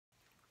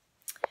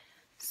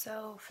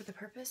So for the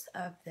purpose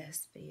of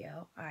this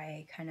video,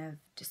 I kind of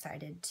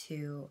decided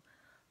to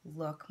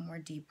look more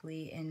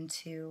deeply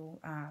into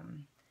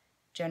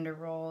gender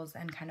roles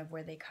and kind of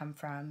where they come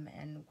from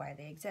and why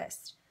they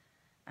exist.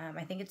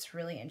 I think it's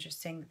really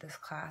interesting that this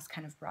class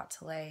kind of brought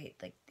to light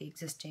like the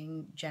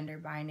existing gender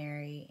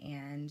binary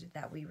and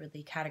that we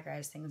really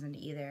categorize things into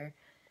either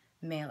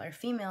male or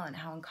female and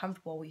how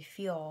uncomfortable we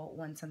feel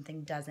when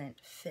something doesn't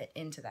fit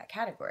into that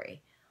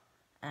category.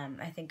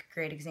 I think a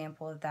great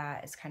example of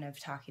that is kind of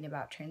talking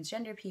about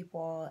transgender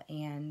people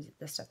and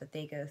the stuff that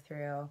they go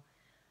through.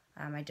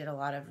 I did a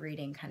lot of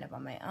reading kind of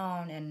on my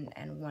own,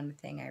 and one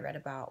thing I read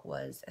about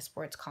was a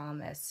sports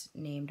columnist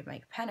named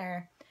Mike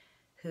Penner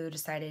who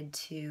decided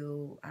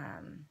to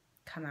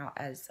come out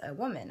as a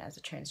woman, as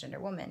a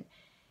transgender woman,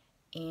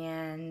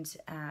 and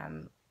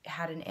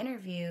had an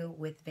interview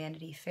with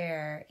Vanity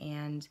Fair,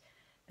 and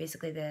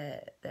basically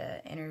the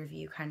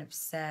interview kind of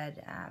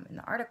said in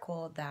the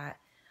article that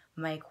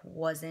Mike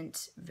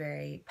wasn't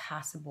very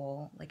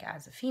passable like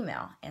as a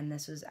female, and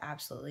this was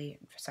absolutely,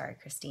 sorry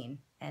Christine,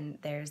 and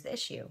there's the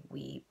issue.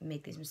 We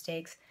make these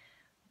mistakes.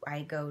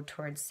 I go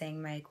towards saying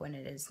Mike when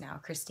it is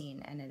now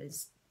Christine, and it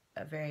is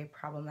a very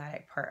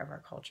problematic part of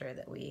our culture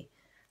that we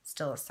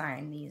still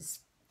assign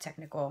these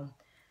technical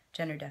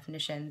gender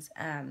definitions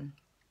or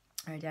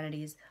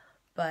identities.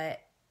 But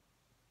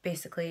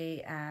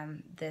basically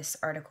this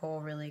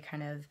article really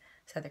kind of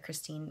said that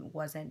Christine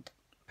wasn't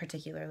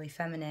particularly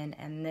feminine,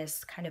 and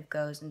this kind of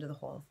goes into the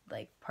whole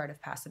like part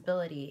of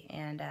passability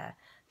and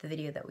the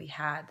video that we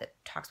had that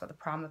talks about the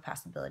problem of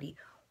passability,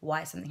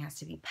 why something has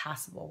to be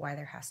passable, why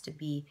there has to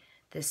be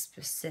this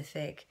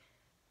specific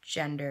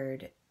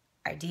gendered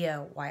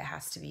idea, why it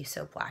has to be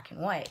so black and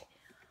white.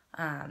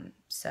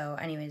 So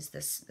anyways,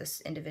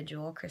 this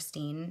individual,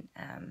 Christine,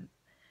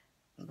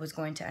 was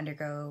going to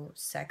undergo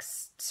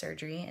sex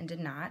surgery and did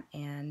not,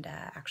 and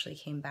actually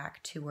came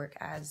back to work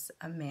as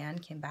a man,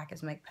 came back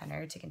as Mike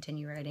Penner to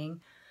continue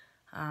writing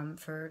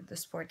for the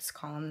sports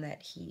column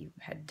that he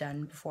had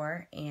done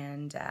before,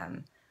 and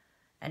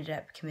ended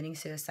up committing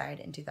suicide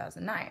in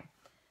 2009.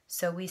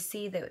 So we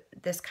see that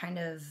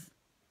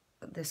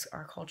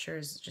our culture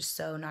is just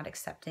so not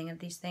accepting of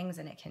these things,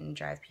 and it can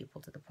drive people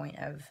to the point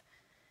of,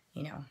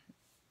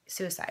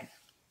 suicide.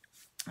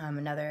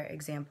 Another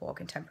example, a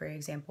contemporary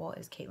example,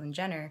 is Caitlyn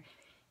Jenner,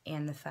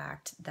 and the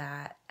fact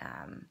that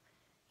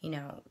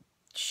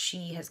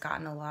she has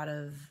gotten a lot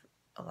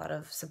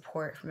of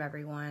support from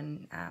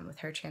everyone with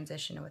her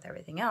transition and with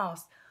everything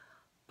else.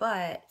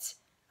 But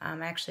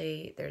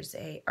actually, there's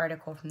a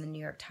article from the New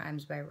York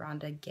Times by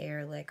Rhonda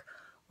Gaerlich,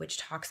 which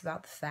talks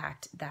about the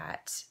fact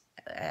that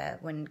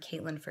when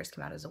Caitlyn first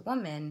came out as a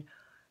woman,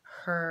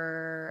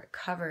 her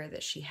cover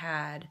that she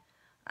had,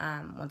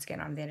 once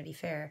again on Vanity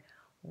Fair,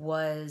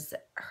 was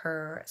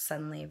her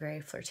suddenly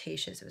very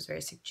flirtatious. It was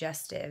very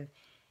suggestive,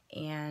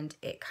 and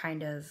it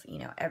kind of,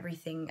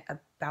 everything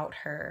about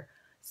her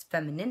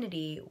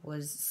femininity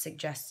was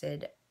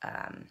suggested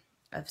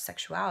of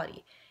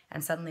sexuality.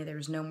 And suddenly there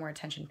was no more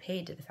attention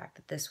paid to the fact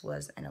that this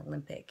was an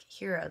Olympic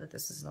hero, that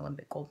this was an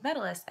Olympic gold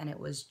medalist, and it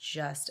was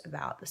just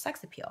about the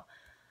sex appeal.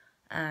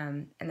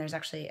 And there's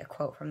actually a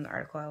quote from the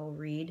article I will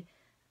read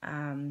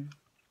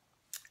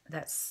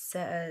that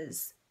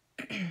says,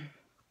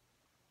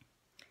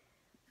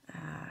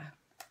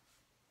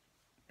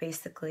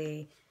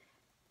 basically,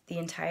 the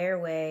entire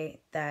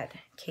way that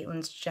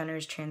Caitlyn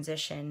Jenner's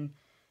transition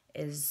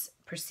is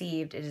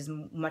perceived, it is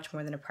much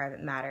more than a private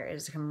matter. It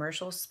is a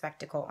commercial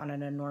spectacle on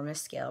an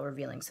enormous scale,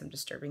 revealing some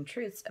disturbing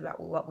truths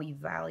about what we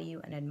value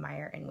and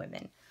admire in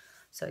women.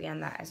 So again,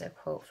 that is a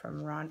quote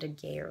from Rhonda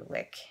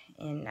Gaerlich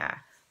in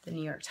the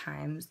New York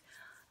Times.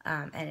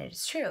 And it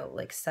is true,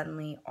 like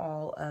suddenly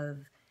all of,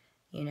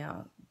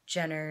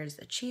 Jenner's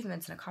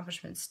achievements and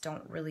accomplishments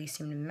don't really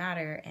seem to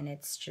matter, and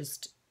it's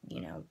just,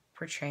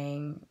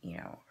 portraying,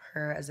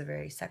 her as a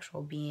very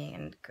sexual being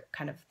and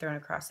kind of thrown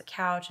across the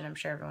couch. And I'm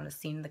sure everyone has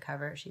seen the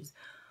cover. She's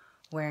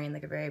wearing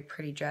like a very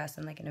pretty dress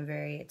and like in a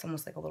very, it's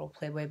almost like a little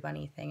Playboy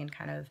bunny thing and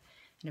kind of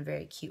in a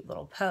very cute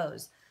little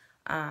pose.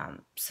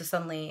 So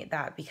suddenly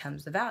that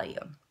becomes the value.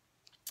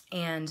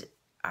 And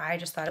I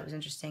just thought it was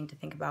interesting to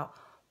think about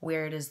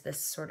where does this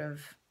sort of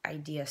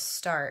idea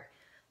start.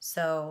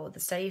 So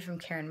the study from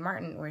Karen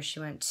Martin, where she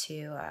went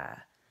to,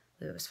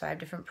 it was 5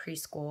 different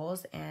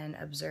preschools and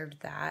observed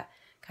that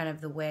kind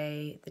of the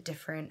way, the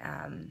different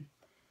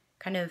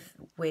kind of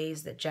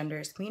ways that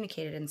gender is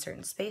communicated in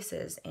certain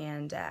spaces.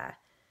 And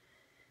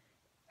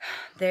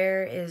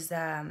there is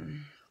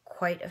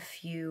quite a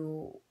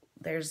few,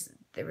 there was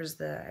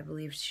I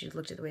believe she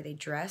looked at the way they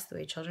dressed, the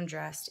way children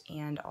dressed,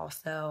 and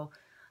also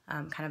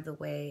kind of the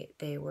way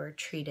they were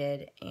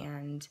treated,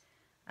 and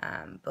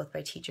both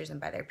by teachers and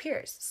by their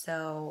peers.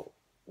 So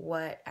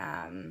what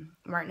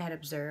Martin had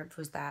observed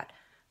was that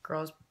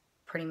girls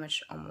pretty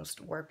much almost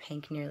wore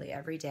pink nearly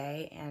every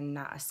day, and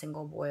not a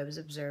single boy was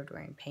observed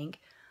wearing pink.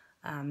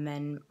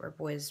 Men or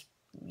boys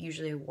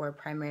usually wore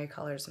primary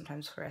colors,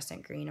 sometimes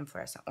fluorescent green and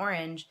fluorescent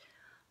orange.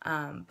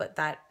 But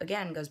that,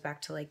 again, goes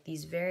back to like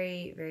these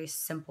very, very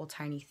simple,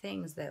 tiny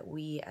things that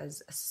we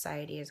as a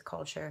society, as a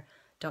culture,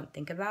 don't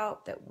think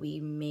about, that we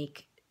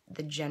make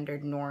the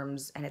gendered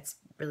norms, and it's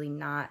really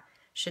not,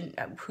 shouldn't,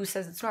 who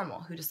says it's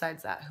normal? Who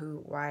decides that?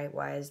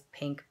 Why is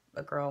pink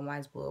a girl and why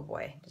is blue a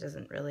boy? It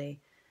doesn't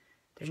really,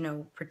 there's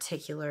no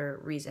particular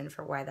reason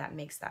for why that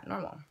makes that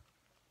normal.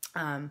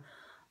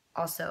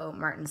 Also,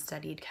 Martin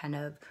studied kind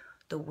of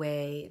the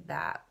way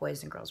that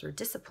boys and girls were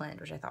disciplined,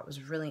 which I thought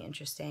was really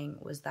interesting,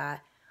 was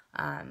that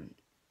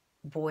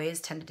boys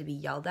tended to be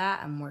yelled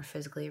at and more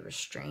physically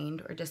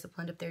restrained or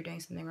disciplined if they were doing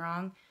something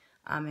wrong,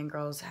 and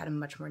girls had a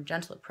much more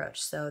gentle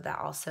approach. So that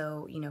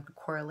also, could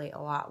correlate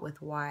a lot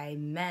with why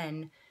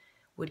men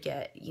would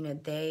get,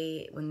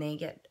 when they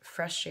get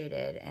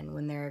frustrated and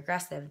when they're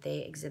aggressive, they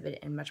exhibit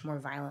it in much more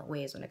violent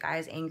ways. When a guy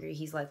is angry,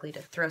 he's likely to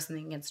throw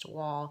something against a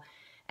wall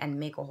and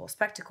make a whole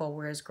spectacle,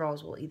 whereas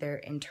girls will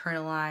either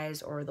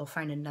internalize or they'll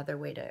find another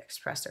way to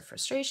express their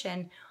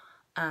frustration.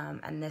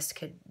 And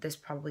this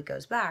probably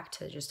goes back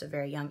to just a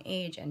very young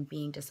age and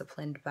being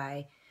disciplined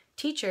by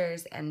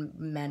teachers, and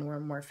men were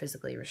more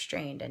physically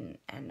restrained and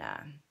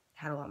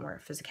had a lot more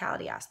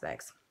physicality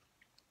aspects.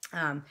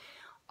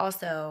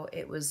 Also,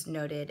 it was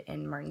noted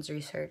in Martin's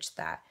research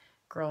that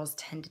girls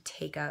tend to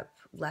take up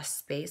less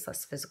space,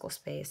 less physical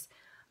space.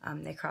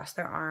 They cross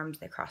their arms,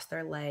 they cross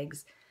their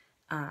legs,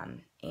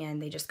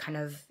 and they just kind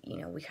of,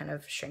 we kind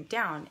of shrink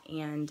down.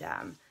 And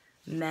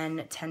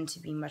men tend to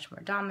be much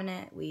more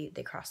dominant.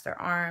 They cross their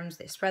arms,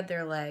 they spread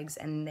their legs,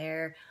 and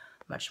they're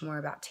much more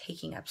about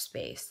taking up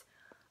space.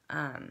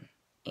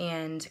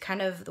 And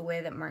kind of the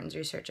way that Martin's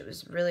research, it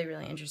was really,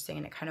 really interesting,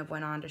 and it kind of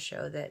went on to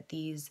show that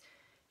these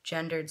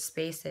gendered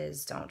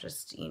spaces don't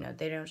just,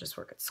 they don't just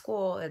work at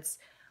school. It's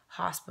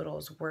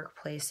hospitals,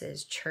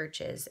 workplaces,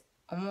 churches.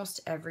 Almost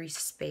every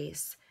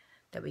space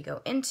that we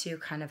go into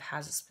kind of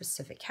has a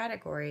specific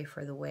category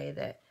for the way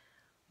that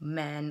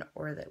men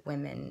or that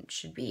women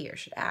should be or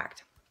should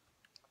act.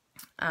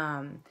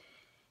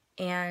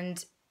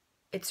 And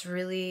it's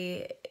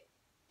really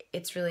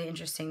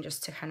interesting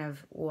just to kind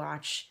of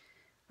watch.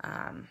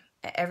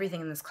 Everything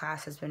in this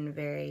class has been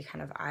very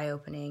kind of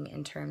eye-opening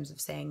in terms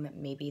of saying that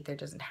maybe there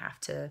doesn't have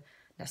to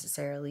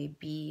necessarily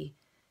be,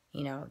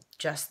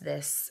 just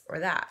this or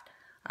that.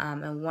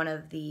 And one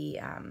of the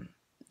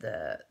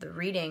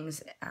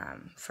readings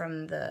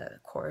from the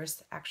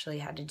course actually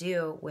had to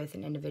do with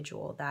an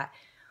individual that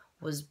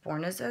was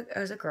born as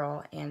a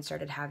girl and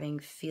started having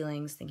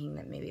feelings, thinking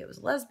that maybe it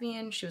was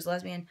lesbian. She was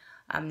lesbian,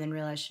 then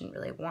realized she didn't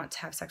really want to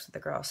have sex with a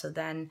girl. So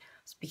then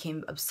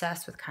became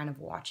obsessed with kind of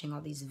watching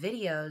all these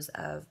videos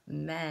of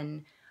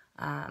men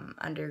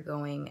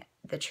undergoing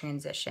the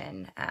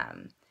transition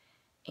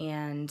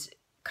and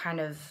kind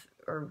of,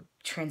 or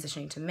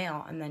transitioning to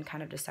male, and then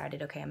kind of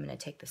decided, okay, I'm going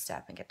to take the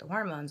step and get the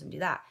hormones and do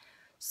that.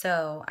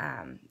 So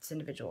this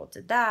individual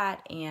did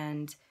that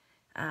and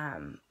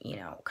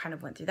kind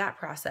of went through that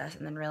process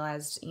and then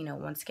realized,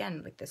 once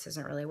again, like, this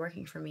isn't really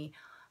working for me.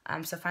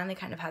 So finally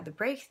kind of had the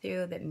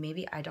breakthrough that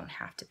maybe I don't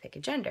have to pick a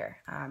gender.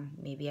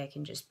 Maybe I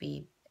can just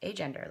be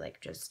agender,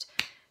 like, just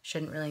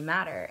shouldn't really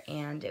matter.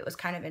 And it was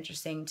kind of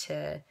interesting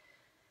to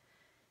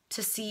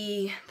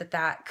see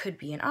that could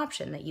be an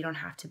option, that you don't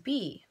have to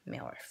be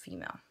male or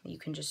female. You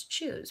can just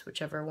choose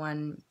whichever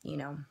one,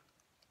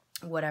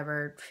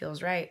 whatever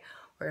feels right.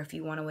 Or if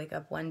you want to wake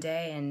up one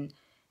day and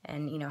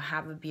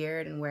have a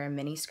beard and wear a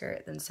mini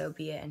skirt, then so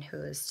be it, and who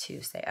is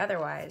to say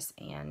otherwise.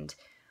 And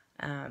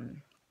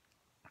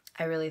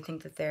I really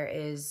think that there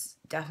is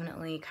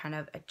definitely kind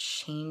of a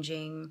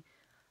changing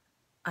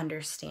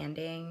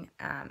understanding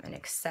and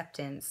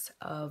acceptance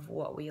of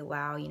what we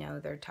allow.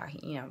 They're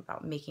talking,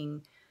 about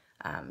making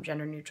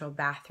gender neutral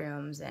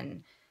bathrooms,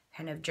 and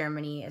kind of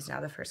Germany is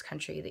now the first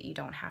country that you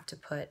don't have to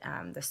put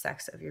the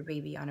sex of your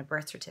baby on a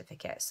birth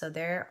certificate. So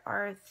there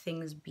are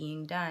things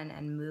being done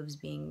and moves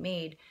being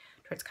made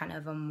towards kind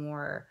of a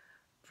more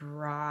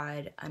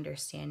broad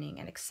understanding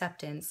and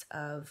acceptance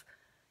of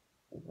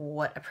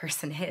what a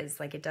person is.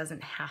 Like, it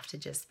doesn't have to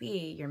just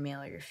be you're male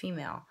or you're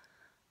female.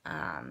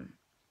 And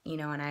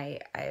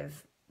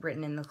I've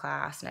written in the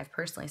class, and I've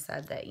personally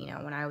said that,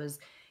 when I was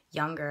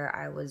younger,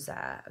 I was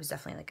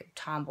definitely like a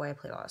tomboy. I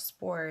played a lot of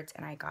sports,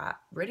 and I got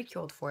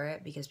ridiculed for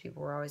it because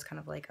people were always kind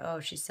of like, oh,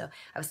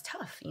 I was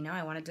tough,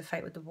 I wanted to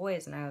fight with the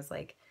boys, and I was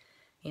like,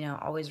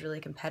 always really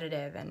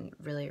competitive and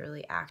really,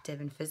 really active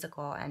and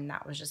physical, and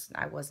that was just,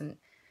 I wasn't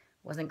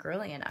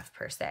girly enough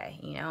per se,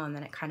 and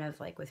then it kind of,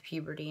 like, with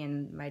puberty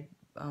and my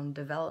own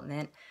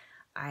development,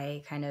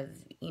 I kind of,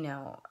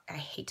 I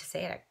hate to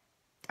say it,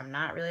 I'm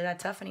not really that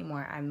tough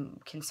anymore. I'm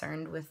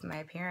concerned with my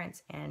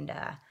appearance, and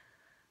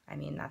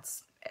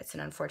it's an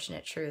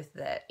unfortunate truth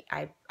that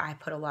I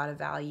put a lot of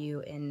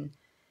value in,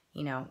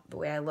 the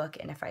way I look,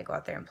 and if I go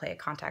out there and play a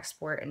contact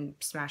sport and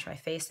smash my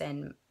face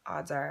in,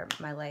 odds are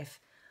my life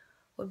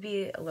would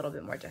be a little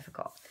bit more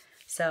difficult.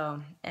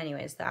 So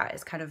anyways, that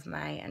is kind of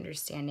my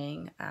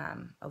understanding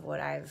of what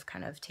I've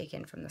kind of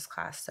taken from this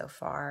class so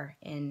far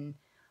in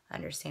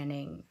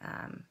understanding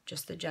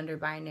just the gender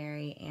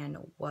binary and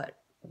what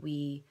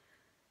we,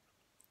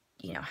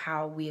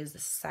 how we as a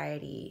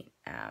society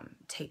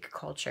take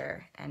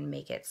culture and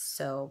make it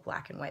so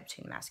black and white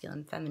between masculine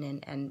and feminine,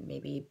 and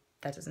maybe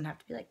that doesn't have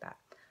to be like that.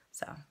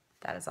 So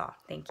that is all.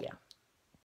 Thank you.